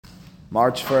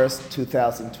March 1st,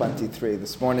 2023.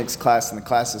 This morning's class and the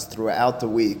classes throughout the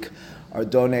week are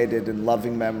donated in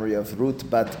loving memory of Ruth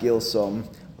Bat Gilsom,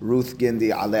 Ruth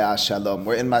Gindi Alea Shalom.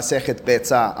 We're in Masechet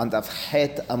Betzah on Daf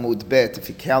Het Amud Bet. If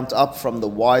you count up from the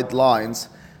wide lines,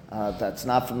 that's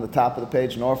not from the top of the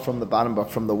page nor from the bottom, but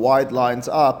from the wide lines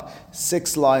up,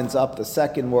 6 lines up, the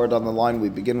second word on the line, we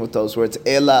begin with those words,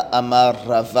 Ela Amar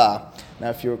Rava. Now,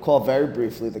 if you recall very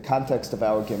briefly, the context of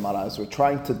our Gemara is we're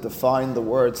trying to define the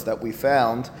words that we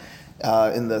found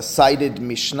in the cited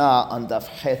Mishnah on Daf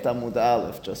Het Amud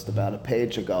Aleph, just about a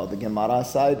page ago. The Gemara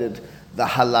cited the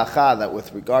halacha that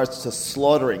with regards to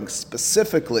slaughtering,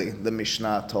 specifically, the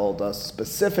Mishnah told us,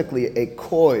 specifically a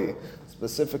koi,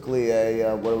 specifically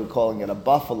a, what are we calling it, a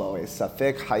buffalo, a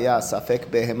safek haya, safek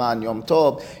behema on Yom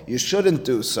Tov, you shouldn't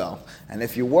do so. And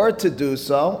if you were to do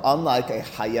so, unlike a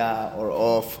haya or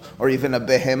off, or even a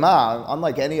behema,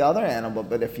 unlike any other animal,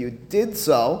 but if you did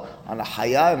so on a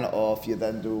haya and off, you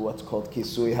then do what's called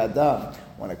kisui hadam.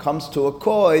 When it comes to a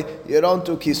koi, you don't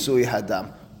do kisui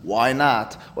hadam. Why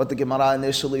not? What the Gemara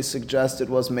initially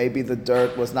suggested was maybe the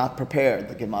dirt was not prepared.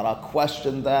 The Gemara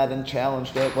questioned that and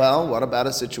challenged it. Well, what about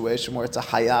a situation where it's a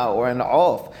haya or an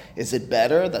off? Is it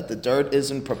better that the dirt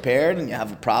isn't prepared and you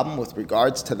have a problem with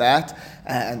regards to that?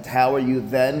 And how are you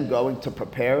then going to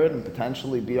prepare it and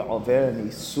potentially be over an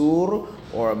isur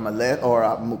or a malet or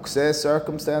a mukseh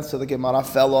circumstance? So the Gemara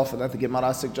fell off, and then the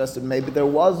Gemara suggested maybe there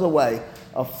was a way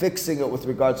of fixing it with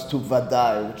regards to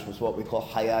vadai, which was what we call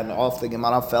haya and off. The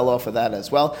Gemara fell off of that as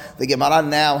well. The Gemara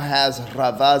now has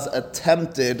Rava's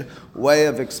attempted way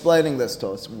of explaining this to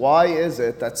us. Why is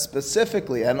it that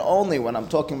specifically and only when I'm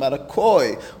talking about a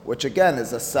koi, which again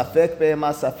is a safek be'ema,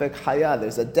 safek haya,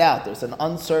 there's a doubt, there's an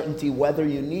uncertainty whether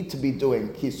you need to be doing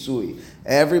kisui.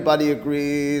 Everybody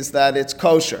agrees that it's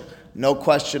kosher. No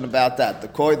question about that. The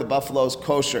koi, the buffalo, is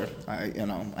kosher. I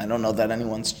don't know that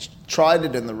anyone's tried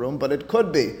it in the room, but it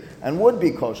could be and would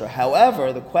be kosher.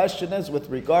 However, the question is with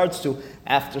regards to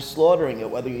after slaughtering it,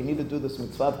 whether you need to do this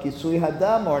mitzvah of kisui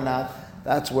hadam or not.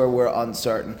 That's where we're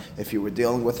uncertain. If you were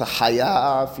dealing with a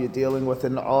haya, if you're dealing with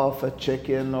an off, a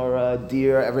chicken or a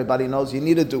deer, everybody knows you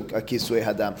need to do a kisui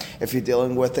hadam. If you're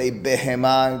dealing with a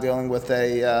behema, dealing with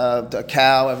a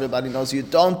cow, everybody knows you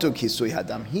don't do kisui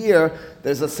hadam. Here,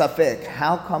 there's a safek.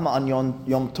 How come on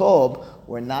Yom Tov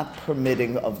we're not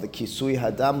permitting of the kisui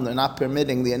hadam? They're not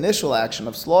permitting the initial action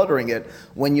of slaughtering it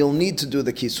when you'll need to do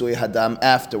the kisui hadam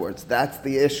afterwards. That's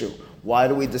the issue. Why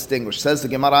do we distinguish? Says the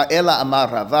Gemara, Ela Amar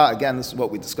Rava. Again, this is what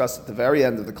we discussed at the very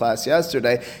end of the class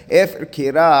yesterday. If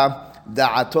kira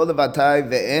da'ato levatai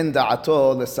ve'en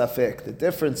da'ato lesafek. The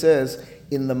difference is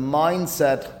in the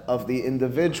mindset of the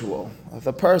individual, of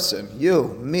the person,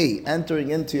 you, me,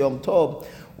 entering into Yom Tov.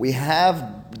 We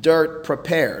have dirt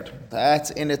prepared.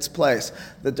 That's in its place.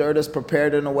 The dirt is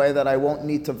prepared in a way that I won't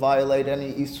need to violate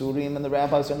any isurim, and the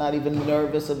rabbis are not even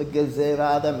nervous of a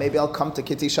gezerah that maybe I'll come to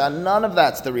kitisha. None of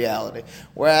that's the reality.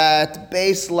 We're at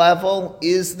base level.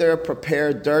 Is there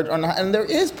prepared dirt or not? And there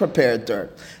is prepared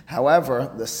dirt.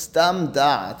 However, the stam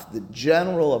dat, the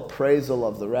general appraisal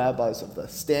of the rabbis, of the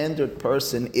standard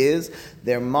person, is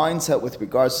their mindset with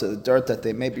regards to the dirt that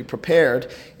they may be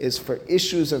prepared is for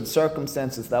issues and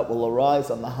circumstances that will arise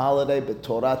on the holiday,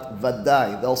 b'torat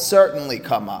vadai. They'll certainly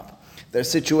come up. There are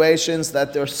situations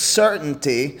that there's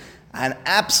certainty, an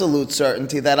absolute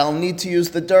certainty, that I'll need to use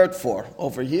the dirt for.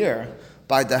 Over here,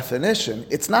 by definition,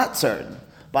 it's not certain.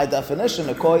 By definition,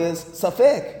 a koi is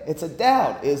safek. It's a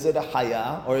doubt. Is it a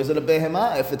haya or is it a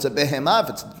behema? If it's a behema, if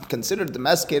it's considered a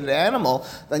domesticated animal,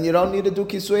 then you don't need to do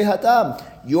kisui hadam.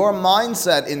 Your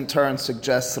mindset, in turn,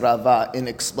 suggests Rava in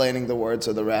explaining the words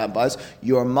of the rabbis.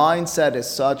 Your mindset is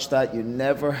such that you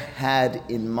never had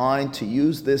in mind to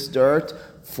use this dirt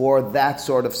for that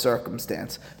sort of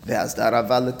circumstance.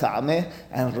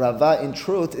 And Rava, in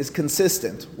truth, is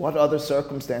consistent. What other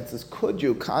circumstances could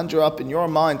you conjure up in your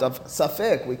mind of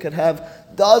safek? We could have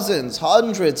dozens,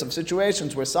 hundreds of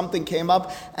situations where something came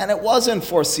up and it wasn't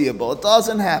foreseeable. It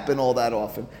doesn't happen all that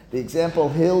often. The example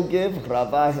he'll give,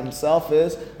 Rava himself,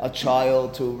 is a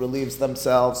child who relieves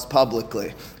themselves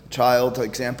publicly. Child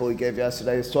example he gave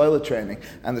yesterday is toilet training,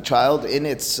 and the child in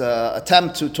its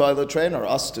attempt to toilet train or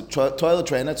us to toilet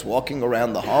train, it's walking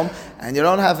around the home and you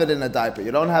don't have it in a diaper,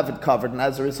 you don't have it covered, and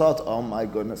as a result, oh my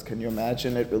goodness, can you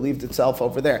imagine, it relieved itself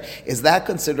over there. Is that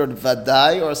considered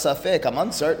vadai or safek? I'm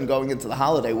uncertain going into the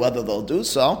holiday whether they'll do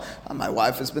so. My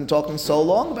wife has been talking so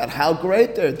long about how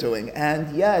great they're doing,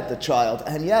 and yet the child,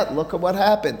 and yet look at what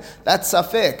happened. That's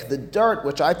safek. The dirt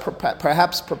which I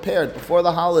perhaps prepared before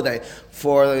the holiday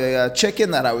for the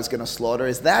chicken that I was going to slaughter,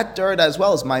 is that dirt as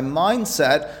well as my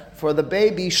mindset for the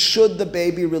baby, should the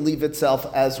baby relieve itself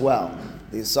as well.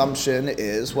 The assumption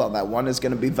is, well, that one is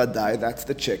going to be vadai, that's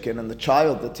the chicken, and the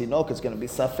child, the tinok, is going to be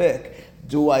safek.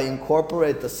 Do I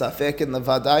incorporate the safek in the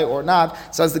vadai or not?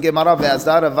 Says the Gemara,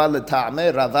 Ve'azdar Rava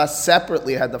l'ta'ameh. Rava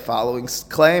separately had the following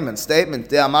claim and statement.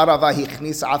 De'amar Rava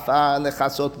hichnis afa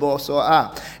lechasot bo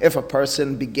so'ah. If a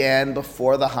person began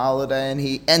before the holiday and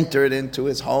he entered into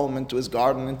his home, into his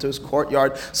garden, into his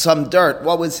courtyard, some dirt,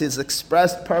 what was his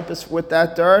expressed purpose with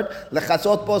that dirt?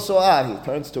 Lechasot bo so'ah. He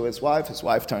turns to his wife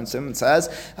turns to him and says,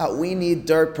 we need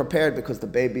dirt prepared because the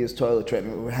baby is toilet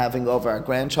training. We're having over our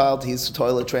grandchild, he's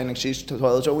toilet training, she's toilet.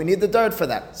 So we need the dirt for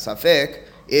that.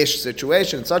 Safek-ish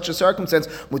situation. In such a circumstance,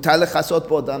 mutar lechasot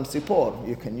bo dam sipor.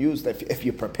 You can use that. If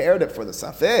you prepared it for the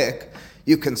safek,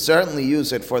 you can certainly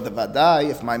use it for the vadai.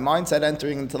 If my mindset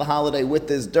entering into the holiday with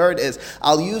this dirt is,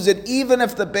 I'll use it even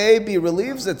if the baby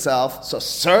relieves itself, so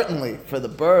certainly for the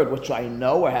bird, which I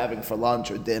know we're having for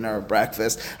lunch or dinner or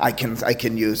breakfast, I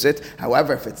can use it.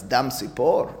 However, if it's dam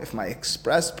sipor, if my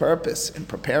express purpose in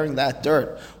preparing that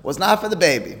dirt was not for the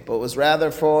baby, but was rather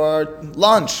for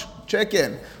lunch,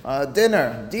 chicken,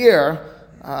 dinner, deer,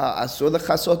 asur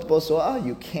lechasot bo so'ah.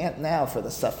 You can't now, for the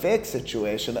safek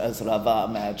situation, as Rava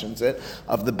imagines it,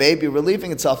 of the baby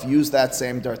relieving itself, use that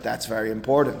same dirt. That's very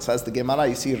important. Says the Gemara,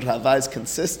 you see, Rava is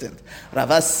consistent.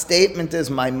 Rava's statement is,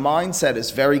 my mindset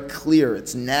is very clear,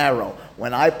 it's narrow.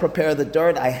 When I prepare the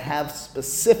dirt, I have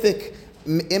specific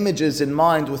images in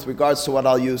mind with regards to what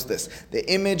I'll use this. The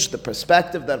image, the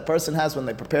perspective that a person has when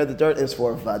they prepare the dirt is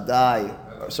for vadai,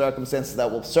 or circumstances that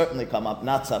will certainly come up,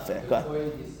 not safek. Go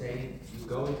ahead.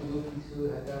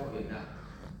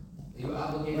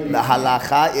 The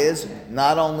halacha is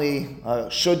not only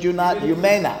should you not, you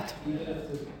may not. Even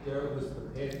if the dirt was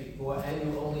prepared before and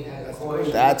you only had a coin.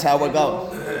 That's how we're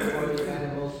going.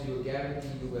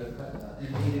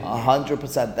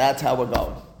 100%. That's how we're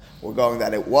going. We're going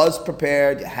that it was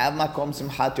prepared. You have makom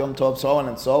simchat yom tov, so on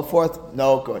and so forth.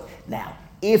 No good. Now,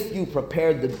 if you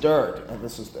prepared the dirt, and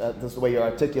this is the way you're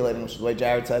articulating, which is the way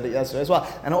Jared said it yesterday as well,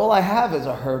 and all I have is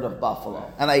a herd of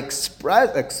buffalo, and I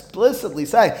explicitly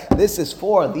say this is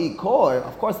for the koi,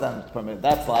 of course then it's permitted.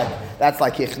 That's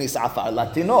like yichnis afar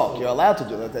latinok. You're allowed to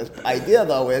do that. The idea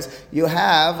though is you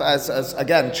have, as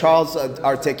again Charles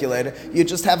articulated, you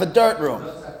just have a dirt room.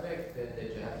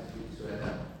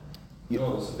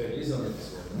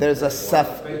 There's a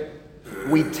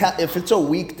if it's a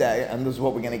weekday, and this is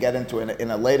what we're going to get into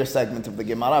in a later segment of the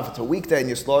Gemara, if it's a weekday and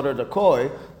you slaughtered a koi,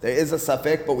 there is a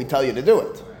safek, but we tell you to do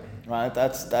it. Right?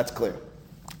 That's clear.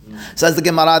 Says the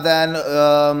Gemara then,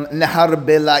 Nehar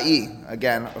Belai.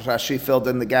 Again, Rashi filled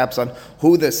in the gaps on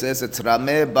who this is. It's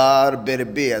Rameh bar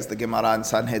Birbi, as the Gemara in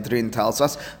Sanhedrin tells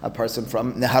us, a person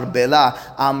from Nehar Bela.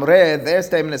 Amre, their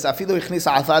statement is, Afilu ichnis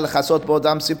afa lechasot bo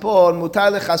dam sipor, mutar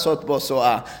lechasot bo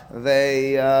so'ah.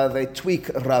 They tweak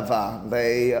Rava.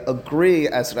 They agree,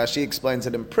 as Rashi explains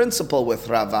it in principle with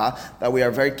Rava, that we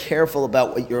are very careful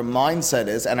about what your mindset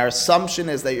is, and our assumption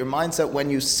is that your mindset when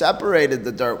you separated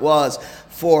the dirt was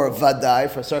for vadai,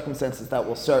 for circumstances that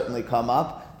will certainly come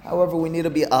up. However, we need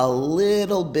to be a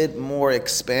little bit more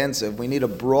expansive. We need to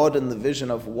broaden the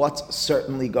vision of what's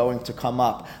certainly going to come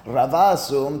up. Rava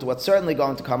assumed what's certainly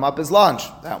going to come up is lunch.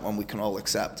 That one we can all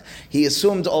accept. He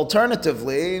assumed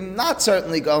alternatively, not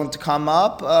certainly going to come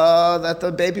up, that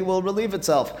the baby will relieve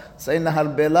itself. Say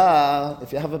Nahar Bela,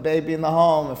 if you have a baby in the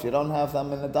home, if you don't have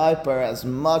them in a diaper, as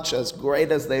much, as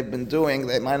great as they've been doing,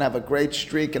 they might have a great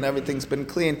streak and everything's been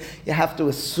clean, you have to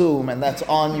assume, and that's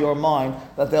on your mind,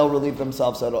 that they'll relieve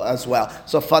themselves as well.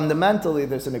 So fundamentally,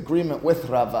 there's an agreement with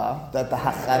Rava that the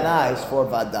hachana is for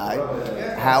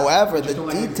vadai. However, the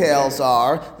details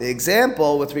are the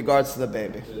example with regards to the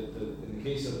baby. In the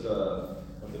case of the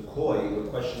koi, we're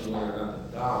questioning whether or not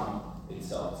the dam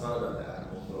itself. It's not about the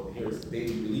animal, but over here it's the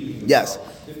baby relieving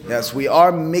himself. Yes, we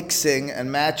are mixing and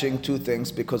matching two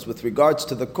things because with regards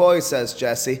to the koi, says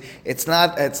Jesse, it's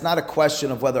not a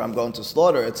question of whether I'm going to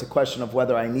slaughter. It's a question of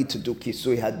whether I need to do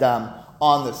kisui hadam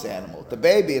on this animal. The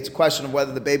baby, it's a question of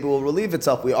whether the baby will relieve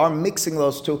itself. We are mixing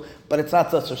those two, but it's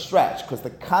not such a stretch because the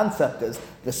concept is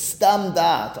the stam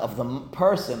dat of the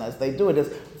person as they do it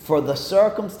is for the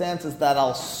circumstances that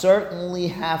I'll certainly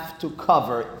have to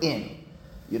cover in.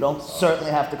 You don't certainly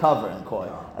have to cover in koi.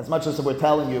 As much as we're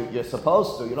telling you you're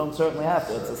supposed to, you don't certainly have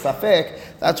to. It's a safek.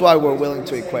 That's why we're willing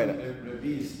to equate it. What Rabbi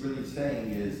is really saying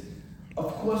is,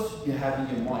 of course you have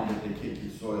in your mind that the kid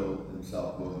can soil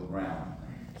himself with the ground.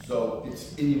 So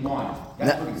it's in your mind.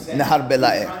 That's what he's saying. Nahar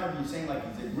Bela'eh. He's saying like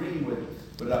he's agreeing with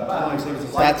Rabbi.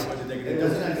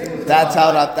 That's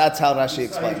how Rashi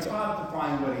explains He's it.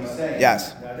 quantifying what he's saying.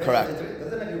 Yes, correct. It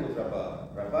doesn't agree with Rabbi.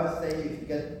 Rabbi saying if you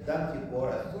get dam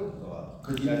sipor, asur so'ah.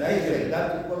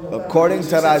 According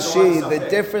to Rashi, the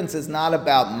difference is not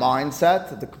about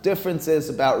mindset. The difference is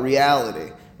about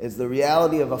reality. Is the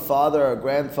reality of a father, or a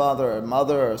grandfather, or a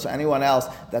mother, or anyone else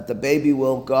that the baby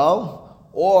will go,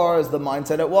 or is the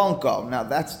mindset it won't go? Now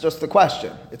that's just the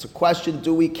question. It's a question: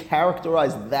 do we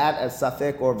characterize that as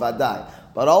safek or vadai?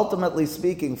 But ultimately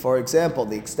speaking, for example,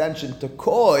 the extension to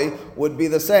koi would be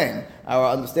the same. Our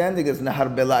understanding is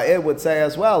Nahar Bela'eh would say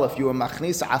as well, if you were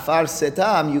machnis afar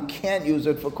setam, you can't use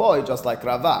it for koi, just like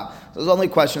Rava. So there's only a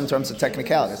question in terms of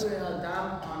technicalities.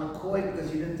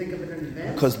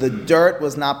 Because the dirt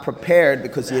was not prepared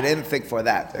because you didn't think for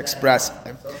that, express.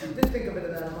 So if you did think of it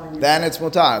in that mind, Then it's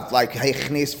mutar, like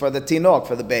heichnis for the tinok,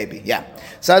 for the baby. Yeah.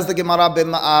 Says the Gemara,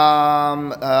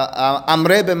 Amre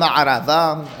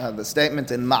b'ma'arava, the statement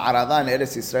in Ma'arava in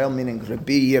Eretz Yisrael, meaning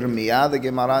Rabbi Yirmiyah, the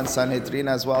Gemara in Sanhedrin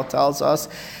as well tells us,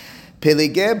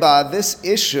 Peligeba, this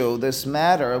issue, this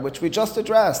matter, which we just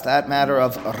addressed, that matter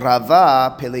of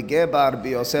Rava, Peligeba Rabbi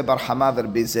Yosef bar Hama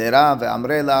v'Rabbi Zera,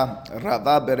 ve'amrela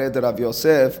Rava bered Rav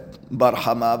Yosef bar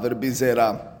Hama v'Rabbi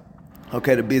Zera.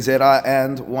 Okay, Rabbi Zera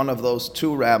and one of those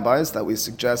two rabbis that we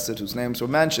suggested, whose names were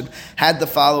mentioned, had the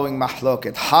following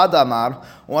mahloket. Hadamar,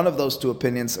 one of those two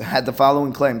opinions, had the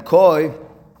following claim. Koi,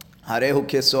 harehu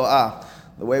keso'ah.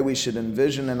 The way we should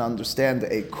envision and understand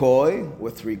a koi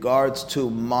with regards to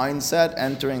mindset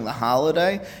entering the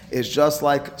holiday is just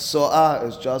like so'ah,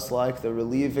 is just like the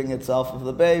relieving itself of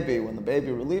the baby. When the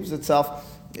baby relieves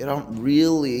itself, you don't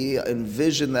really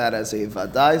envision that as a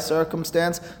vadai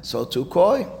circumstance. So to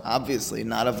koi, obviously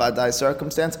not a vadai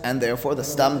circumstance, and therefore the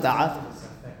stam da'at.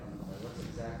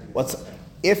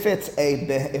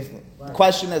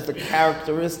 Question is the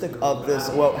characteristic of this.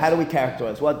 Well, how do we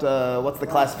characterize? What's the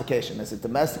classification? Is it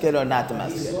domesticated or not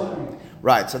domesticated?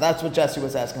 Right. So that's what Jesse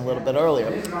was asking a little bit earlier.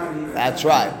 That's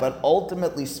right. But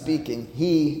ultimately speaking,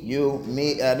 he, you,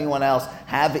 me, anyone else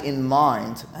have in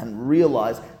mind and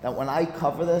realize that when I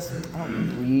cover this, I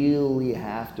don't really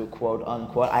have to quote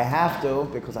unquote. I have to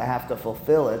because I have to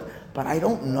fulfill it. But I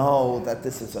don't know that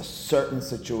this is a certain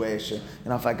situation.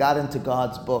 If I got into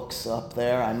God's books up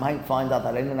there, I might find out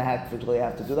that I didn't actually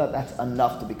have to do that. That's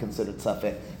enough to be considered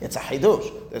safek. It's a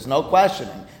hidush. There's no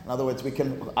questioning. In other words, we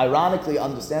can ironically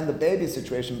understand the baby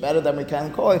situation better than we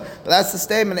can koi. But that's the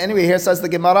statement. Anyway, here says the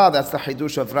Gemara. That's the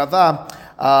hidush of Rava.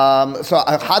 So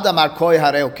hadamar koi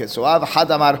hareu kesoah,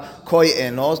 hadamar koi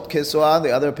enos kesoah.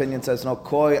 The other opinion says no,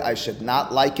 koi I should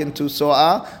not liken to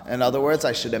soah. In other words,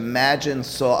 I should imagine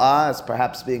soah as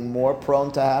perhaps being more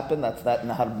prone to happen. That's that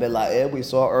nahar bela'eh we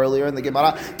saw earlier in the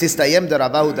Gemara. Tistayem de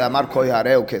Ravahu damar koi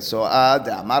hareu kesoah,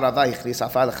 damar Rava ichlis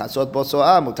afar lechasot bo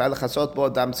soah, mutar lechasot bo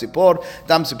dam sipor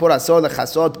asor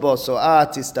lechasot bo soah,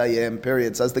 tistayem.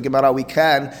 Period. Says the Gemara, we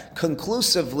can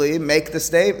conclusively make the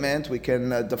statement. We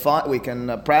can define. We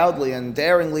can proudly and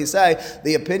daringly say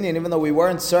the opinion, even though we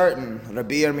weren't certain.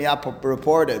 Rabbi Yirmiyah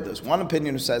reported there's one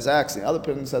opinion who says X, the other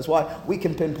opinion says Y. We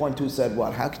can pinpoint who said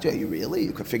what. How could you really?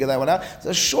 You could figure that one out.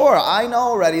 So sure, I know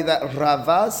already that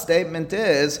Rava's statement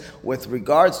is, with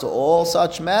regards to all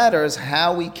such matters,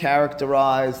 how we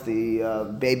characterize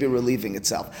the baby relieving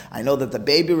itself. I know that the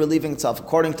baby relieving itself,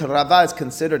 according to Rava, is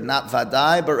considered not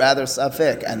vadai, but rather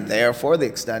safek, and therefore the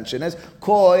extension is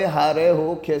koi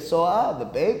harehu kesoah. The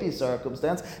baby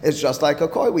circumstance is just like a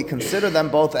koi. We consider them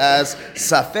both as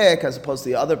safek, as opposed to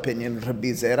the other opinion, Rabbi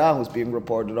Zera, who's being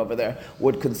reported over there,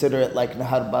 would consider it like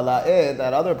nahar bala'eh,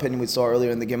 that other opinion we saw earlier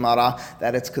in the Gemara,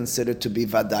 that it's considered to be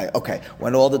vadai. Okay,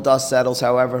 when all the dust settles,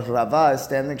 however, Rava is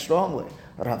standing strongly.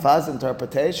 Rava's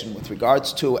interpretation with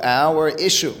regards to our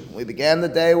issue, we began the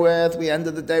day with, we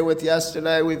ended the day with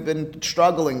yesterday, we've been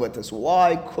struggling with this.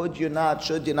 Why should you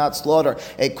not slaughter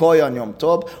a koi on Yom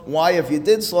Tov? Why, if you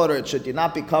did slaughter it, should you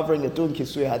not be covering it doing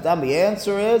kisui hadam? The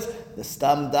answer is the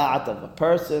stam da'at of a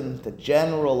person, the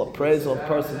general appraisal of a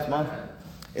person's mind.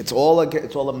 It's all a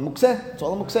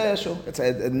mukseh issue. It's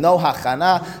a no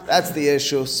hachana. That's the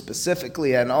issue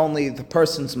specifically, and only the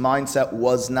person's mindset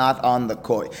was not on the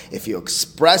koi. If you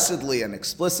expressly and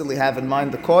explicitly have in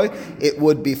mind the koi, it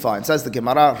would be fine. It says the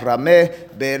Gemara,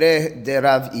 Rameh bere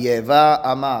derav yeva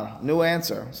amar. New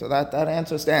answer. So that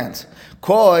answer stands.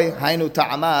 Koi hainu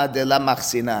ta'ama de la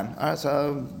machsinan. All right.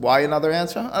 So why another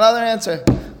answer? Another answer.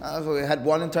 We had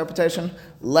one interpretation.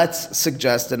 Let's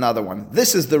suggest another one.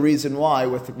 This is the reason why,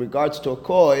 with regards to a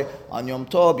koi on Yom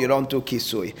Tov, you don't do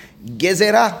kisui.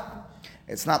 Gezerah.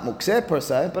 It's not mukseh per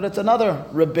se, but it's another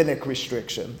rabbinic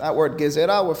restriction. That word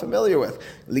gezerah we're familiar with.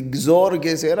 Ligzor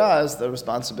gezerah is the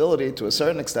responsibility to a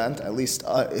certain extent, at least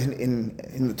in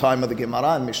the time of the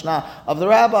Gemara and Mishnah, of the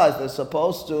rabbis. They're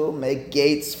supposed to make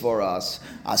gates for us.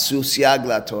 Asu siag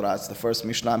la Torah. It's the first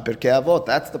Mishnah in Pirkei Avot.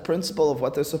 That's the principle of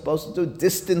what they're supposed to do.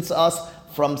 Distance us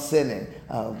from sinning.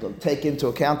 They'll take into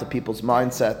account the people's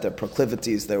mindset, their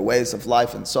proclivities, their ways of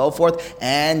life, and so forth,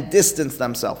 and distance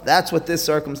themselves. That's what this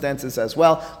circumstance is as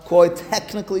well. Koi,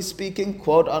 technically speaking,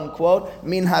 quote unquote,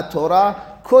 min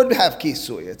ha-Torah could have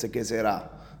kisui. It's a gezerah.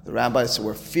 The rabbis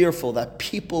were fearful that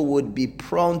people would be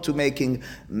prone to making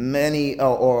many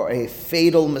or a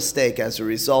fatal mistake as a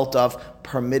result of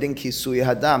permitting kisui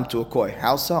hadam to a koi.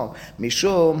 How so?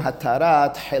 Mishum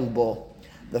hatarat helbo.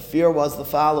 The fear was the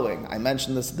following. I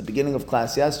mentioned this at the beginning of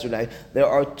class yesterday. There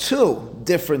are two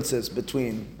differences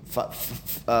between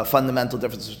fundamental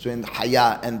differences between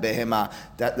haya and behema,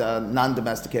 that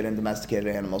non-domesticated and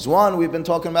domesticated animals. One we've been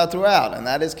talking about throughout, and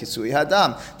that is kisui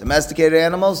hadam. Domesticated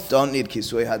animals don't need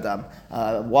kisui hadam.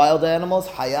 Wild animals,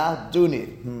 haya, do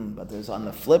need. But there's on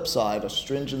the flip side a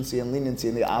stringency and leniency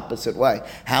in the opposite way.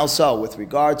 How so? With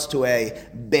regards to a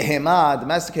behema,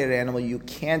 domesticated animal, you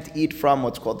can't eat from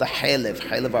what's called the halev.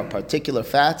 Halev are particular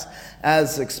fats.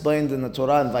 As explained in the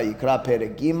Torah in Vayikra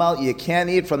Perek Gimal, you can't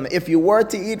eat from them. If you were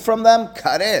to eat from them,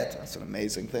 karet. That's an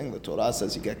amazing thing. The Torah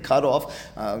says you get cut off.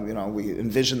 We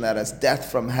envision that as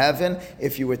death from heaven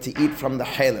if you were to eat from the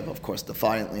halev, of course,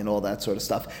 defiantly and all that sort of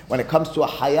stuff. When it comes to a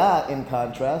haya, in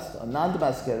contrast, a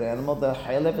non-domesticated animal, the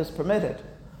halev is permitted.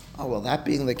 Oh, well, that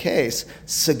being the case,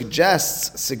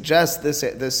 suggests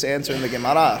this answer in the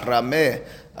Gemara,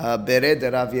 Rameh Bere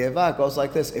de Rav Yeva, goes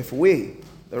like this. If we,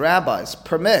 the rabbis,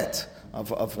 permit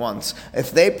of ones,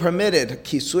 if they permitted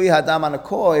kisui hadam on a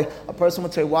koi, a person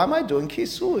would say, why am I doing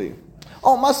kisui?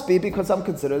 Oh, it must be because I'm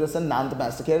considering this a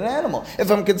non-domesticated animal.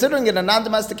 If I'm considering it a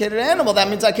non-domesticated animal, that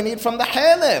means I can eat from the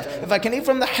halev. If I can eat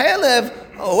from the halev,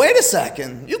 oh, wait a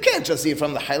second. You can't just eat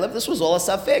from the halev. This was all a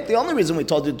safek. The only reason we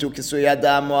told you to do kisui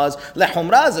adam was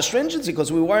lehumra, as a stringency,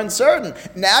 because we weren't certain.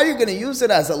 Now you're going to use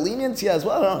it as a leniency as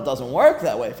well. No, it doesn't work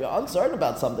that way. If you're uncertain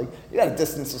about something, you got to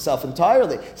distance yourself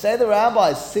entirely. Say the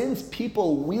rabbis, since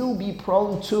people will be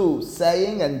prone to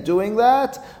saying and doing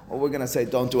that, well, we're going to say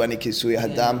don't do any kisui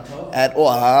hadam at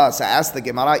all. So ask the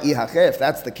Gemara, if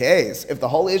that's the case, if the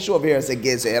whole issue over here is a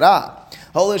gezerah,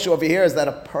 whole issue over here is that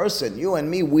a person, you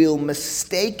and me, will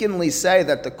mistakenly say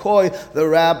that the koi, the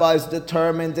rabbis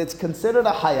determined it's considered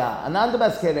a haya, a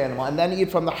non-domesticated animal, and then eat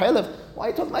from the halev. Why are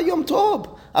you talking about Yom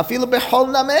Tov? Afilu bechol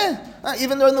nameh.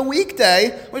 Even during the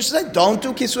weekday, we should say, don't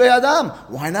do kisui adam.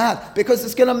 Why not? Because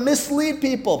it's going to mislead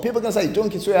people. People are going to say, doing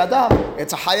kisui adam,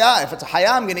 it's a haya. If it's a haya,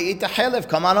 I'm going to eat the halev.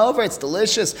 Come on over. It's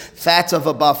delicious. Fats of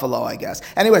a buffalo, I guess.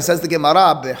 Anyway, says the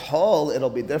Gemara, bechol, it'll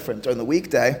be different. During the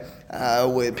weekday,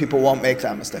 people won't make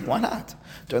that mistake. Why not?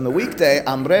 During the weekday,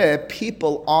 amre,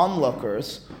 people,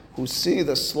 onlookers, who see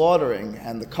the slaughtering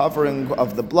and the covering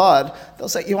of the blood, they'll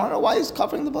say, you want to know why he's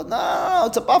covering the blood? No,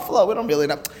 it's a buffalo. We don't really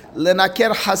know.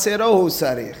 Lenaker haserohu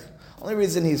sarich. Only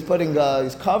reason he's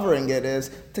he's covering it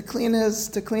is to clean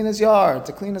his yard,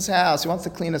 to clean his house. He wants to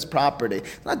clean his property.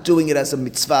 He's not doing it as a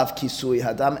mitzvah of kisui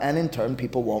hadam, and in turn,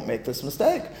 people won't make this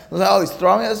mistake. They'll say, oh, he's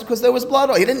throwing it because there was blood.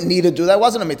 Oh, he didn't need to do that. It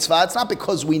wasn't a mitzvah. It's not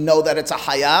because we know that it's a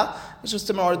haya. It's just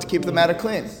in order to keep the matter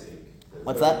clean.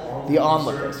 What's that? The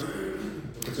onlookers.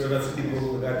 So that's the people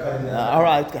who got cut in the All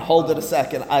right, hold it a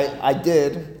second. I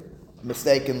did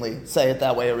mistakenly say it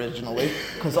that way originally,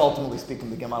 because ultimately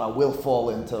speaking, the Gemara will fall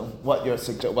into what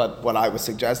I was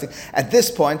suggesting. At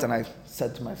this point, and I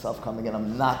said to myself coming in,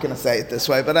 I'm not going to say it this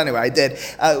way, but anyway, I did.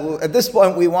 At this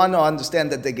point, we want to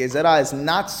understand that the gezerah is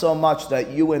not so much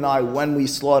that you and I, when we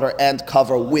slaughter and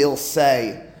cover, will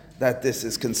say that this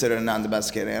is considered a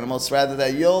non-domesticated animal. It's rather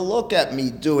that you'll look at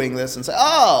me doing this and say,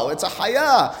 oh, it's a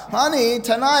haya. Honey,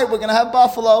 tonight we're going to have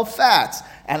buffalo fats.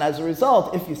 And as a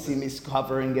result, if you see me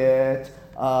covering it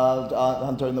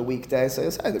during the weekday, say,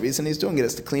 the reason he's doing it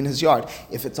is to clean his yard.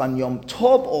 If it's on Yom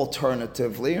Tov,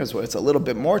 alternatively, here's where it's a little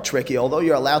bit more tricky, although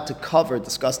you're allowed to cover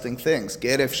disgusting things,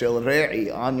 geref shel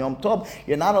re'i on Yom Tov,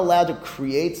 you're not allowed to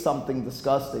create something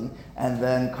disgusting and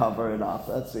then cover it up.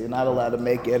 You're not allowed to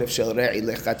make geref shel re'i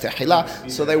lechatechila,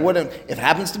 so they wouldn't, if it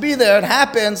happens to be there, it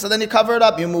happens, so then you cover it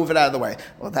up, you move it out of the way.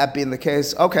 Well, that being the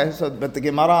case, okay, but the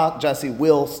Gemara, Jesse,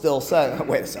 will still say,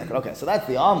 wait a second, okay, so that's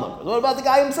the onlookers. What about the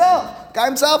guy himself? The guy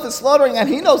himself is slaughtering, and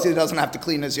he knows he doesn't have to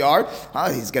clean his yard.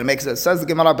 He's going to make it, says the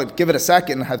Gemara, but give it a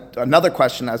second, have another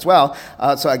question as well.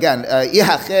 So again,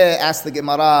 asks the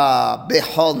Gemara,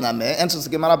 Behol Name, answers the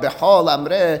Gemara, Behol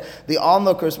Amre, the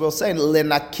onlookers will say,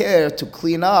 Lenaker, to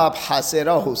clean up,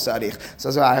 Haserohu Sarich.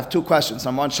 So I have two questions.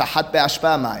 Number one, Shahat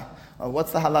Be'ashpa Mai.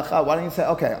 What's the halacha? Why don't you say,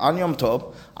 okay, on Yom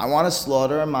Tov, I want to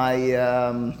slaughter my,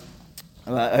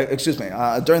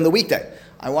 during the weekday,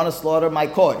 I want to slaughter my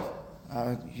koi.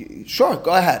 Sure,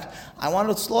 go ahead. I want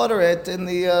to slaughter it in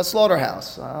the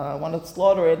slaughterhouse. I want to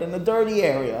slaughter it in the dirty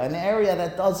area, an area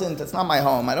that it's not my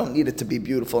home. I don't need it to be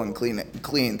beautiful and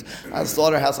cleaned.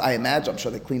 Slaughterhouse, I imagine, I'm sure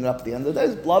they clean it up at the end of the day.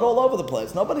 There's blood all over the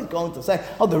place. Nobody's going to say,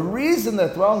 the reason they're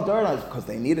throwing dirt on it is because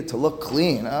they need it to look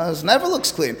clean. It never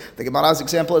looks clean. The Gemara's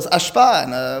example is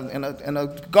ashpa in a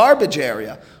garbage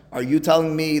area. Are you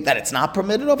telling me that it's not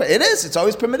permitted over? It is. It's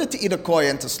always permitted to eat a koi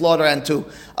and to slaughter and to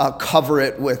cover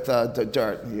it with the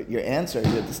dirt. Your answer,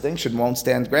 your distinction won't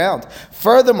stand ground.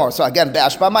 Furthermore, so again,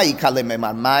 be'ashba ma'ika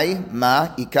lememar.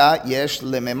 Ma'ika yesh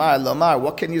lememar lomar.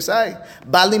 What can you say?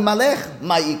 Bali malech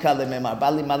ma'ika lememar.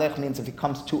 Bali malech means if he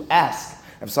comes to ask.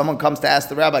 If someone comes to ask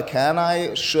the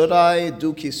rabbi, should I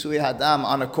do kisui hadam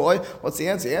on a koi? What's the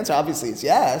answer? The answer obviously is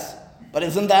yes. But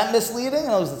isn't that misleading?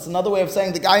 It's another way of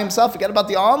saying the guy himself, forget about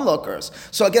the onlookers.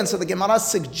 So again, the Gemara's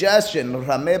suggestion,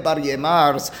 Rameh Bar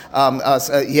Yemar's,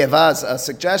 Yeva's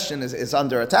suggestion is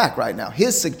under attack right now.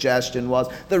 His suggestion was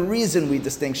the reason we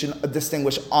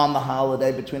distinguish on the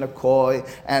holiday between a koi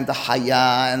and the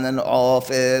haya and an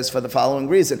off is for the following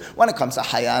reason. When it comes to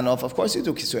haya and off, of course you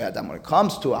do kisui adam. When it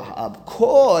comes to a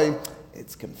koi,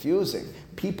 it's confusing.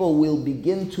 People will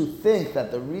begin to think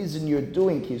that the reason you're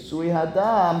doing kisui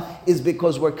hadam is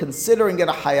because we're considering it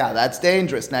a haya. That's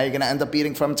dangerous. Now you're going to end up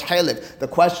eating from tchaylev. The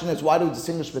question is, why do we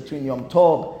distinguish between Yom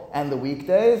Tov and the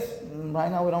weekdays? Right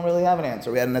now we don't really have an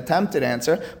answer. We had an attempted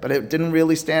answer, but it didn't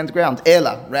really stand ground.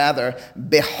 Ela, rather,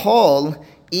 behol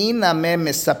iname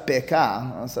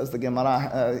misapeka, says the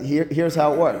Gemara. Here's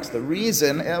how it works. The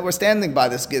reason, we're standing by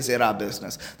this gezerah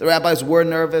business. The rabbis were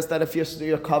nervous that if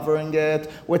you're covering it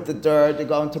with the dirt, you're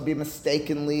going to be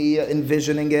mistakenly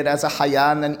envisioning it as a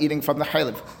hayan and eating from the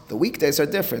chaylev. The weekdays are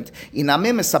different.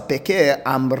 Iname misapeke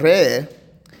amre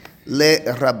le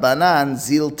rabbanan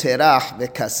zil terach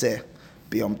vekaseh.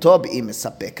 ביום טוב היא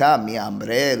מספקה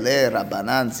מאמרי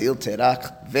לרבנן זיל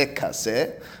תרח וכסה.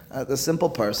 The simple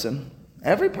person,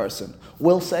 every person,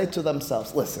 will say to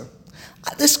themselves, listen,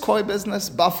 this koi business,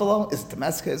 buffalo, is it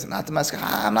domestic, is it not domestic?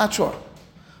 I'm not sure.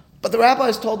 But the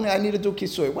rabbis told me I need to do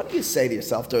kisui. What do you say to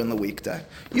yourself during the weekday?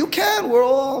 You can. We're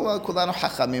all kulanu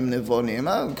hachamim nevonim,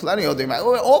 kulanu yodim.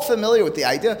 We're all familiar with the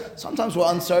idea. Sometimes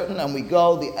we're uncertain and we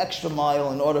go the extra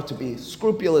mile in order to be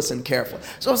scrupulous and careful.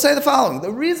 So I'll say the following. The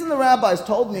reason the rabbis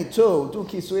told me to do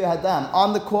kisui hadam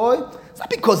on the koi, it's not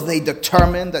because they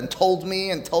determined and told me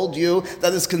and told you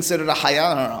that it's considered a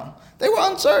haya. No. They were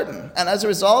uncertain, and as a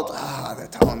result, they're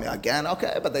telling me again,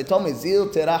 okay, but they told me, zil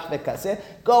terach vekaseh,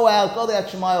 go out, go the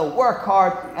extra mile, work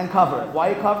hard, and cover it.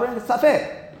 Why are you covering? It's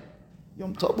safek.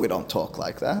 Yom Tov, we don't talk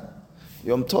like that.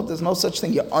 Yom Tov, there's no such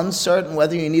thing. You're uncertain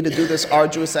whether you need to do this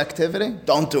arduous activity?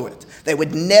 Don't do it. They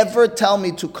would never tell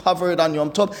me to cover it on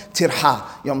Yom Tov. Tirha.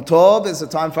 Yom Tov is a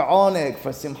time for oneg,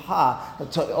 for simcha, to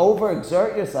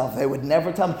overexert yourself. They would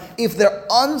never tell me. If they're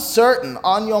uncertain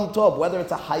on Yom Tov, whether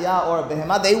it's a haya or a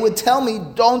behema, they would tell me,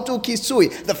 don't do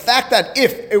kisui. The fact that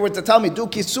if it were to tell me, do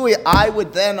kisui, I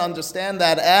would then understand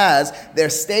that as their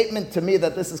statement to me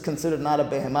that this is considered not a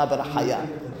behema, but a haya.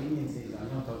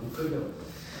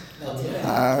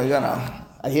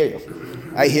 I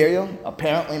hear you.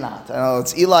 Apparently not.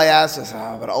 It's Eli asks,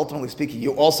 but ultimately speaking,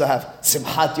 you also have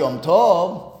Simchat Yom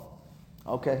Tov.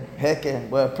 Okay,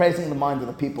 we're praising the mind of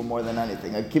the people more than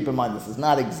anything. Keep in mind, this is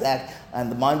not exact,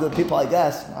 and the mind of the people, I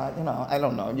guess, I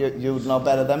don't know. You would know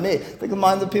better than me. I think the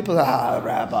mind of the people,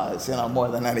 rabbis, more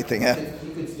than anything. Yeah.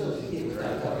 You could still eat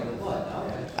without covering the blood,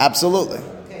 no? Absolutely.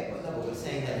 Okay, but we're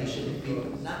saying that he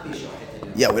shouldn't not be shoheted.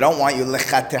 Yeah, we don't want you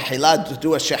lechatehila to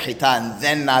do a shechita and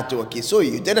then not do a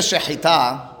kisui. You did a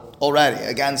shechita already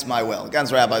against my will,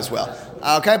 against Rabbi's will.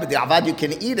 Okay, but the avad you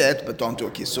can eat it, but don't do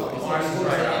a kisui.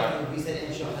 We said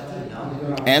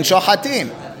And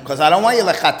shohatin, because I don't want you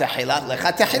lechatehila.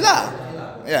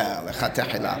 Yeah,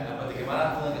 lechatehila. But the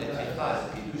Gemara calling it a tircha is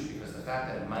a kiddush because the fact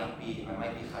that it might be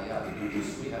chayav to do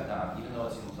kisui hadam, even though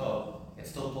it's Yom Tov, it's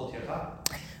still called tircha.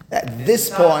 At this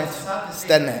point,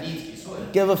 Sten.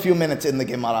 give a few minutes in the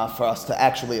Gemara for us to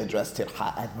actually address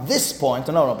tircha. At this point,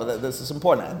 but this is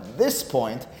important. At this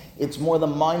point, it's more the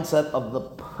mindset of the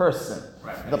person.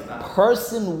 Right, the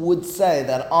person would say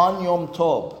that on Yom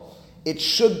Tov, it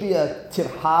should be a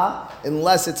tircha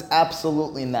unless it's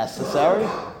absolutely necessary.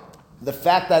 The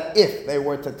fact that if they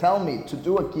were to tell me to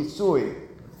do a kisui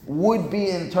would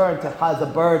be in turn to has a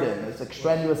burden, it's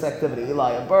extraneous activity,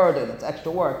 Eli, a burden, it's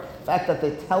extra work. The fact that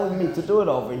they're telling me to do it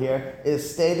over here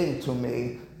is stating to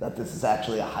me that this is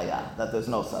actually a haya, that there's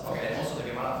no suffering. Okay, and also the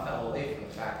Gemara fell away from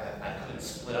the fact that I couldn't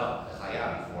split up the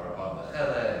haya before of the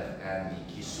cheled and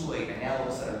the kisui, and now all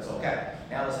of a sudden it's okay.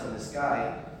 Now all of a sudden this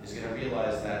guy is going to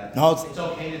realize that it's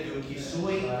okay to do a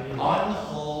kisui on the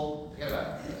whole. Forget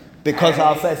about it. Because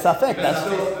I'll say safek.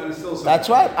 That's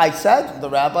right. I said the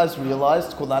rabbis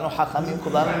realized kulanu hachamim,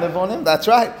 kulanu nevonim. That's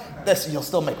right. You'll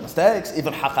still make mistakes,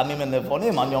 even hachamim and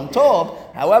nevonim on Yom Tov.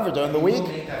 However, during the week,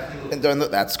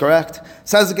 that's correct.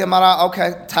 Says the Gemara.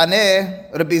 Okay,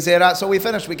 Taneh Rabbi Zera. So we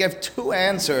finished. We gave two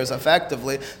answers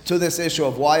effectively to this issue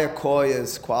of why a koi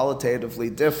is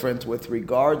qualitatively different with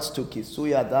regards to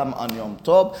kisui adam on Yom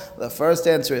Tov. The first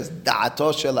answer is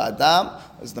da'ato shel adam.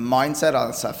 Is the mindset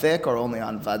on safek or only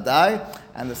on vadai?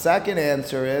 And the second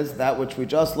answer is that which we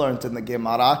just learned in the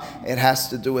Gemara. It has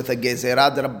to do with a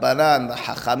gezerah d'Rabbanan. The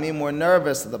Hachamim were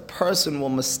nervous that the person will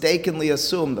mistakenly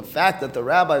assume the fact that the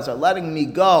rabbis are letting me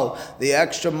go the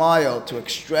extra mile to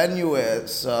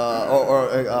extraneous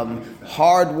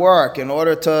hard work in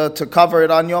order to cover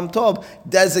it on Yom Tov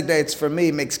designates for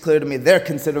me, makes clear to me they're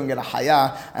considering it a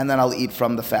haya, and then I'll eat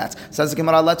from the fats. Says the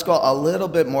Gemara, let's go a little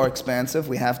bit more expansive.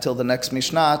 We have till the next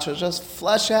Mishnah to just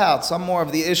flesh out some more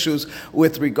of the issues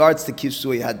with regards to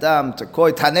kisui hadam, to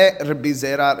koi. Taneh Rabbi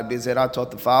Zera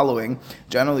taught the following.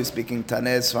 Generally speaking,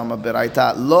 Taneh is from a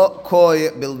beraita. Lo koi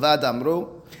bilvad amru.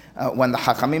 When the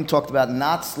Hachamim talked about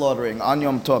not slaughtering on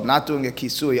Yom Tov, not doing a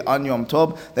kisui on Yom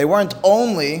Tov, they weren't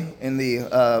only in the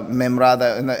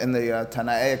Memra, in the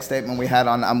Tanaic statement we had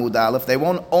on Amud Aleph, they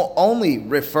weren't only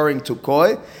referring to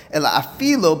koi, ela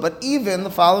afilu, but even the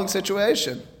following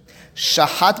situation.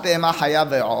 Shahat be'ema haya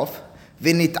ve'of,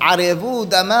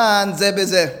 v'nit'arevu daman ze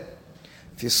bezeh.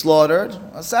 If you slaughtered,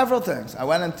 several things. I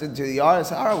went into the yard and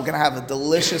said, all right, we're going to have a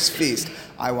delicious feast.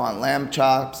 I want lamb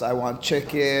chops, I want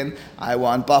chicken, I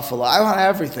want buffalo, I want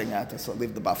everything. I had to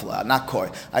leave the buffalo out, not koi.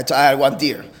 I want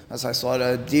deer. So I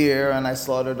slaughtered a deer, and I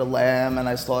slaughtered a lamb, and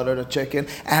I slaughtered a chicken,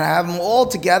 and I have them all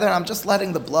together, and I'm just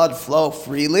letting the blood flow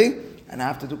freely, and I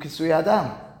have to do kisui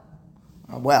adam.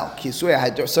 Well, kisui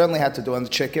I certainly had to do on the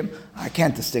chicken. I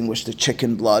can't distinguish the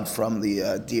chicken blood from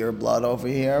the deer blood over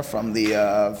here, from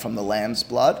the lamb's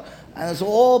blood, and it's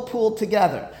all pooled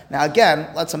together. Now again,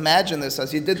 let's imagine this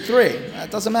as you did three. It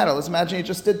doesn't matter. Let's imagine you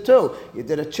just did two. You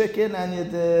did a chicken and you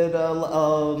did a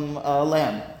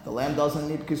lamb. The lamb doesn't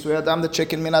need kisui hadam. The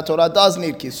chicken min haTorah does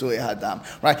need kisui hadam.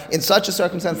 Right? In such a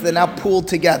circumstance, they're now pooled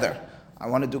together. I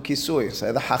want to do kisui.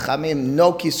 Say the Hachamim,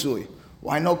 no kisui.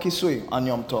 Why no kisui on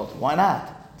Yom Tov? Why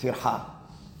not? Tirha.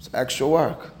 It's extra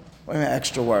work. What do you mean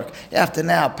extra work? You have to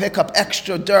now pick up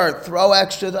extra dirt, throw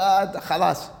extra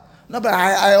chalas. No, but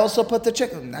I also put the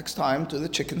chicken. Next time, do the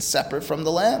chicken separate from the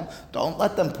lamb. Don't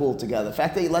let them pool together. The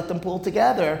fact that you let them pool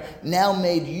together now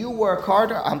made you work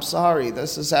harder. I'm sorry,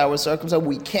 this is our circumstance.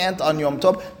 We can't on Yom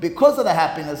Tov, because of the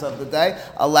happiness of the day,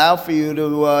 allow for you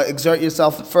to exert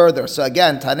yourself further. So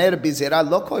again, Taneh Rabbi Zera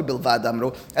lo koi bilvad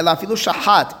amru, ela afilu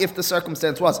shahat, if the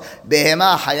circumstance was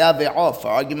behema haya ve'of, for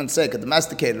argument's sake, a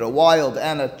domesticated, a wild,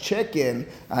 and a chicken,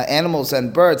 animals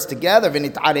and birds together,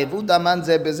 v'nit'arevu daman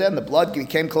ze bezeh, and the blood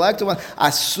became collected.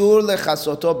 Asur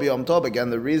lechasoto b'yom tov. Again,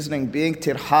 the reasoning being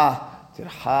tirha.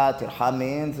 Tirha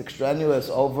means extraneous,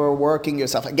 overworking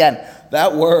yourself. Again,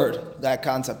 that word, that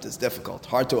concept is difficult.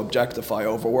 Hard to objectify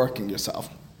overworking yourself.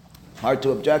 Hard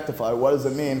to objectify. What does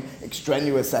it mean?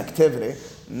 Extraneous activity.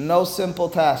 No simple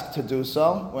task to do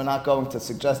so. We're not going to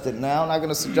suggest it now. We're not going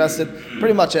to suggest it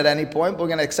pretty much at any point. We're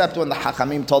going to accept when the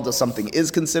Hachamim told us something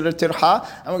is considered tirha,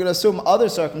 and we're going to assume other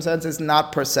circumstances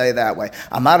not per se that way.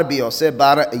 Amar Rabbi Yosef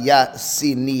bar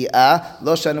Yasinia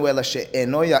lo shanu ela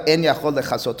she'eno en yachol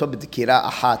lechasoto b'dkira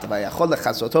ahat v'yachol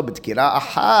lechasoto b'dkira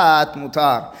ahat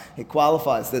mutar. He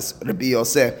qualifies this Rabbi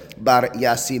Yosef bar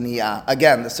Yasinia.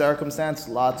 Again, the circumstance,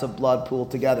 lots of blood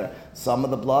pooled together. Some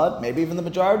of the blood, maybe even the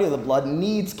majority of the blood,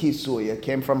 needs kisui. It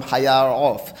came from hayar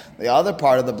off. The other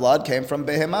part of the blood came from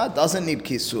behemah, doesn't need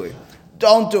kisui.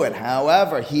 Don't do it.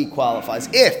 However, he qualifies.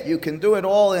 If you can do it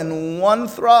all in one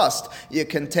thrust, you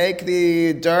can take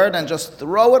the dirt and just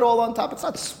throw it all on top. It's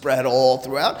not spread all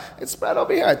throughout. It's spread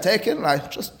over here. I take it and I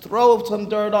just throw some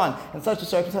dirt on. In such a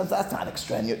circumstance, that's not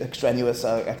extraneous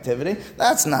activity.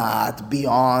 That's not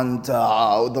beyond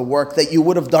the work that you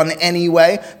would have done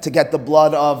anyway to get the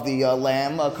blood of the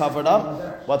lamb covered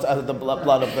up. What's the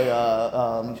blood of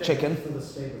the chicken?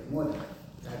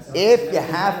 If you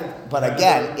have, but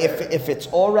again, if it's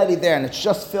already there and it's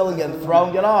just filling it and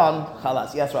throwing it on,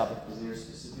 chalas. Yes, Rabbi. Is there a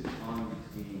specific time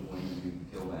between when you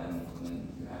kill the animal and then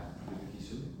you have to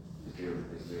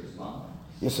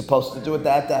You're supposed to do it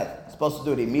that day. You're supposed to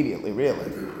do it immediately, really.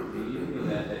 Immediately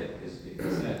that day, because if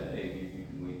it's that day, you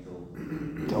can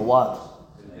wait Till what?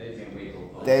 you can wait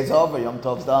till. Day's over, Yom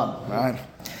Tov's done, right?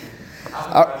 I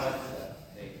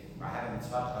have a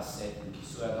mitzvah chassid in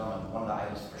Kisui Adam, and one of the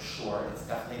items for sure, it's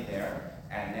definitely there.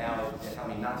 And now they tell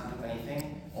me not to do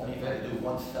anything, only if I do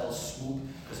one fell swoop,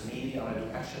 because maybe I'm going to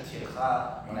do extra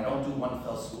tircha. When I don't do one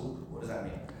fell swoop, what does that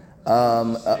mean?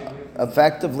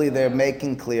 Effectively, they're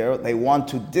making clear they want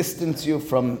to distance you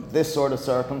from this sort of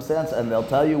circumstance, and they'll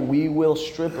tell you we will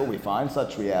strip it. We find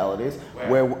such realities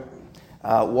where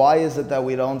why is it that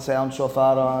we don't sound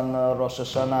shofar on Rosh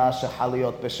Hashanah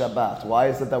shechaliyot b'Shabbat? Why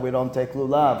is it that we don't take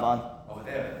lulav on? Over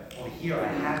there, over here, I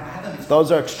have them.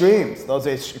 Those are extremes. Those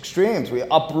are extremes. We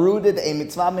uprooted a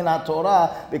mitzvah min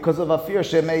Torah because of a fear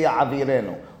shemei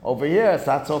ya'avirenu. Over here, it's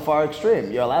not so far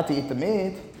extreme. You're allowed to eat the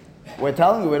meat. We're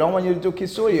telling you, we don't want you to do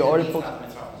kisui. You already put.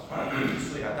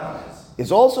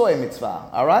 Is also a mitzvah.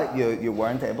 All right, you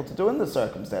weren't able to do in this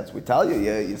circumstance. We tell you,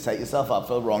 you set yourself up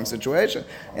for the wrong situation.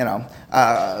 You know,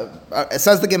 it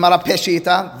says the Gemara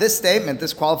Peshita. This statement,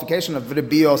 this qualification of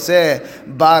Rabbi Yosef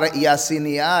bar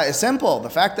Yasiniya is simple. The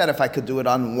fact that if I could do it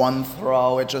on one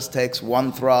throw, it just takes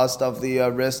one thrust of the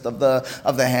wrist of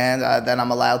the hand, then I'm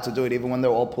allowed to do it even when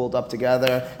they're all pulled up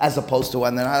together, as opposed to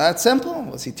when they're not. That's simple.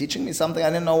 Was he teaching me something I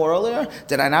didn't know earlier?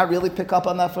 Did I not really pick up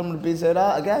on that from Rabbi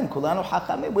Zera? Again, Kulanu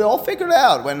Hachamim. We all figured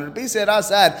out. When Rabbi Zera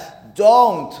said,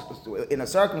 don't, in a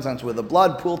circumstance where the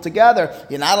blood pooled together,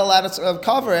 you're not allowed to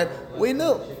cover it, we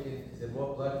knew. Is there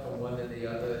more blood from one than the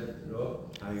other? No?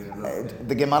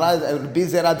 The Gemara, Rabbi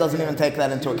Zera doesn't even take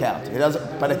that into account. He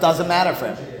doesn't, but it doesn't matter for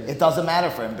him. It doesn't matter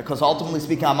for him because ultimately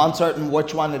speaking, I'm uncertain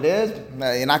which one it is.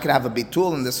 You're not going to have a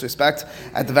bitul in this respect.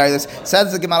 At the very least,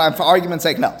 says the Gemara. For argument's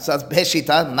sake, no. Says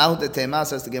Beshita Mahudetema.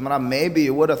 Says the Gemara. Maybe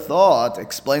you would have thought.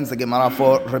 Explains the Gemara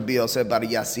for Rabbi Yosef bar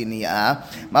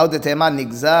Yasiniya. Mahudetema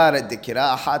nigzar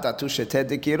dikira achat atu shete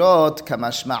dikirot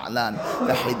kamashma'lan.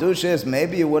 The hidush is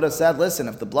maybe you would have said, listen,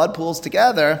 if the blood pools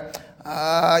together.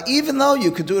 Even though you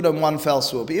could do it in one fell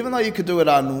swoop, even though you could do it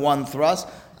on one thrust,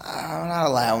 I'm not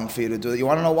allowing for you to do it. You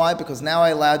want to know why? Because now I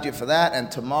allowed you for that,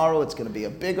 and tomorrow it's going to be a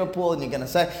bigger pool, and you're going to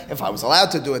say, if I was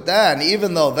allowed to do it then,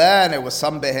 even though then it was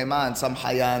some behema and some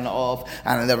hayan off,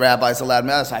 and the rabbis allowed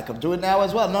me, so I could do it now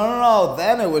as well. No.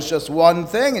 Then it was just one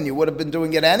thing, and you would have been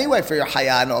doing it anyway for your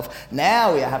hayan off.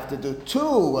 Now you have to do two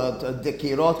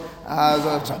dikirot.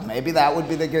 So maybe that would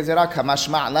be the gezerah. Kamash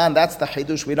ma'lan. That's the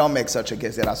hidush. We don't make such a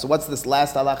gezerah. So what's this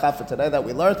last halacha for today that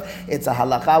we learned? It's a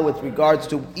halacha with regards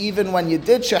to even when you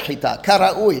did shechita,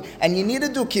 kara'ui, and you need to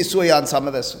do kisui on some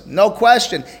of this. No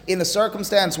question. In a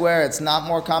circumstance where it's not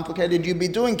more complicated, you'd be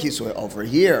doing kisui. Over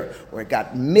here, where it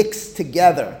got mixed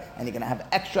together, and you're going to have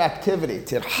extra activity,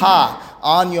 tirha,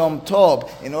 on Yom Tov,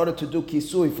 in order to do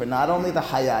kisui for not only the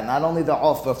haya, not only the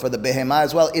off, but for the behema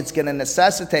as well. It's going to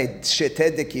necessitate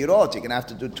shete dekirot. You're going to have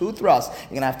to do two thrusts. You're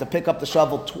going to have to pick up the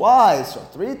shovel twice or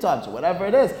three times or whatever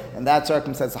it is. In that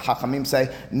circumstance, the Hachamim say,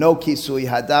 no kisui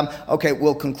hadam. Okay,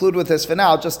 we'll conclude with this for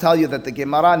now. I'll just tell you that the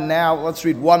Gemara now, let's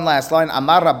read one last line.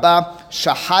 Amar Rabba,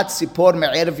 shahat sipor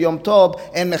me'erev Yom Tov,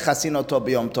 en mechasin oto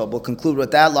b'Yom Tov. We'll conclude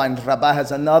with that line. Rabba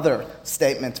has another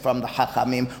statement from the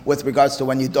Hachamim with regards to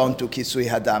when you don't do kisui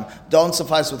hadam. Don't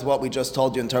suffice with what we just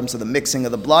told you in terms of the mixing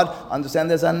of the blood. Understand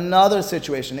there's another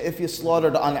situation. If you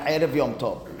slaughtered on erev Yom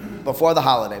Tov, before the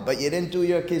holiday, but you didn't do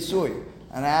your kisui,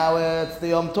 and now it's the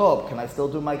Yom Tov. Can I still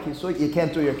do my kisui? You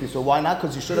can't do your kisui. Why not?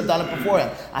 Because you should have done it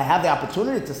beforehand. I have the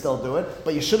opportunity to still do it,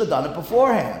 but you should have done it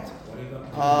beforehand.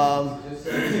 I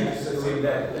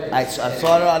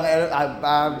saw it on. I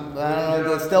don't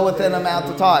know. It's still within amount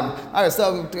of time. All right,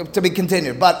 so to be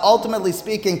continued. But ultimately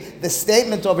speaking, the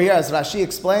statement over here, as Rashi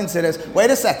explains it, is: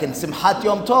 wait a second, Simchat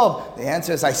Yom Tov. The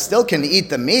answer is: I still can eat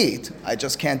the meat. I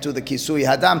just can't do the kisui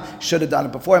hadam. Should have done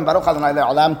it before. And Baruch Adonai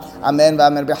le'olam. Amen.